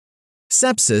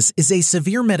Sepsis is a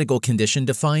severe medical condition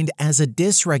defined as a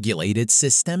dysregulated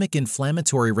systemic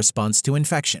inflammatory response to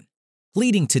infection,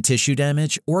 leading to tissue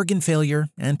damage, organ failure,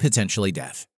 and potentially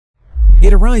death.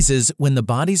 It arises when the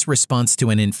body's response to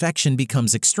an infection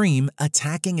becomes extreme,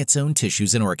 attacking its own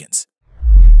tissues and organs.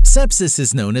 Sepsis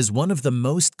is known as one of the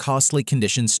most costly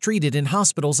conditions treated in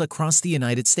hospitals across the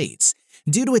United States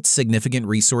due to its significant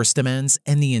resource demands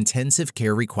and the intensive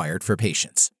care required for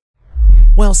patients.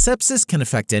 While sepsis can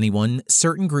affect anyone,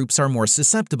 certain groups are more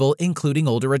susceptible, including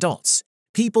older adults,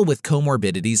 people with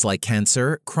comorbidities like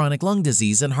cancer, chronic lung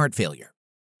disease, and heart failure,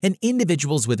 and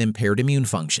individuals with impaired immune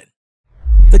function.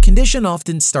 The condition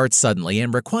often starts suddenly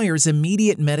and requires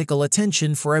immediate medical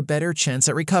attention for a better chance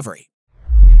at recovery.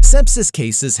 Sepsis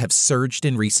cases have surged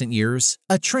in recent years,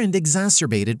 a trend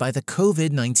exacerbated by the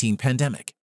COVID-19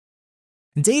 pandemic.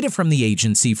 Data from the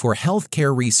Agency for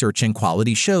Healthcare Research and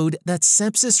Quality showed that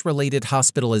sepsis-related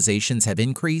hospitalizations have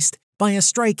increased by a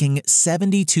striking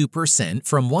 72%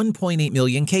 from 1.8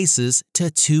 million cases to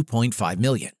 2.5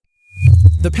 million.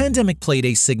 The pandemic played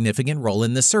a significant role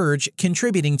in the surge,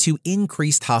 contributing to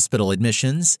increased hospital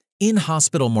admissions,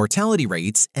 in-hospital mortality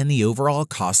rates, and the overall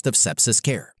cost of sepsis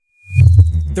care.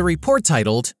 The report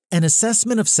titled, "An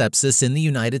Assessment of Sepsis in the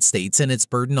United States and Its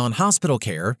Burden on Hospital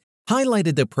Care,"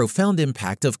 highlighted the profound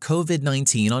impact of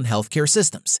COVID-19 on healthcare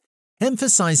systems,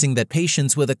 emphasizing that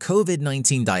patients with a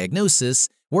COVID-19 diagnosis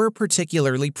were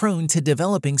particularly prone to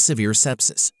developing severe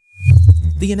sepsis.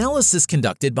 The analysis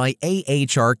conducted by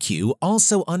AHRQ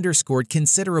also underscored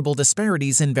considerable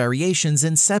disparities and variations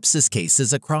in sepsis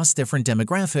cases across different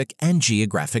demographic and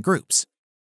geographic groups.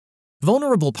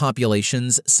 Vulnerable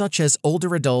populations such as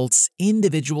older adults,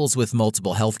 individuals with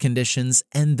multiple health conditions,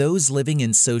 and those living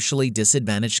in socially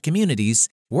disadvantaged communities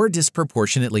were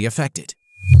disproportionately affected.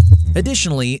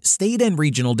 Additionally, state and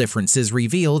regional differences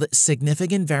revealed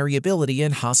significant variability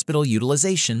in hospital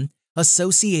utilization,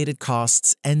 associated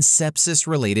costs, and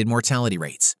sepsis-related mortality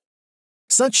rates.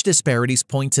 Such disparities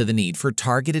point to the need for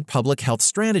targeted public health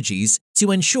strategies to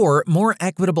ensure more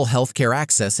equitable healthcare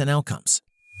access and outcomes.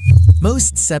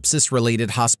 Most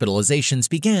sepsis-related hospitalizations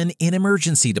began in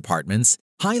emergency departments,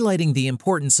 highlighting the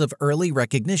importance of early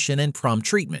recognition and prompt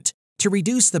treatment to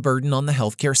reduce the burden on the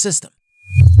healthcare system.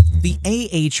 The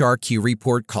AHRQ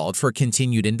report called for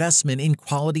continued investment in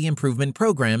quality improvement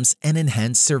programs and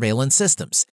enhanced surveillance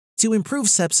systems to improve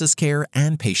sepsis care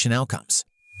and patient outcomes.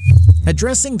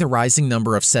 Addressing the rising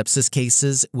number of sepsis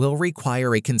cases will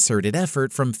require a concerted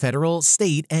effort from federal,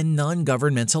 state, and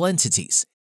non-governmental entities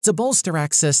to bolster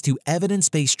access to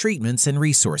evidence-based treatments and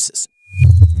resources.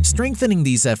 Strengthening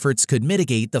these efforts could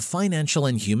mitigate the financial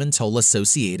and human toll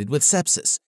associated with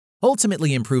sepsis,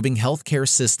 ultimately improving healthcare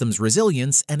systems'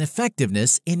 resilience and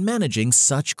effectiveness in managing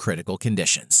such critical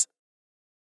conditions.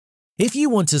 If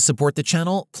you want to support the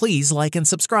channel, please like and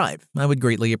subscribe. I would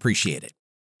greatly appreciate it.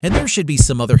 And there should be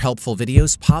some other helpful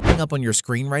videos popping up on your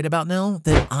screen right about now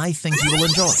that I think you will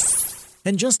enjoy.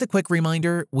 And just a quick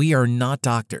reminder, we are not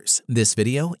doctors. This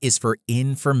video is for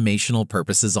informational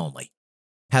purposes only.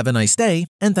 Have a nice day,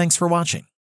 and thanks for watching.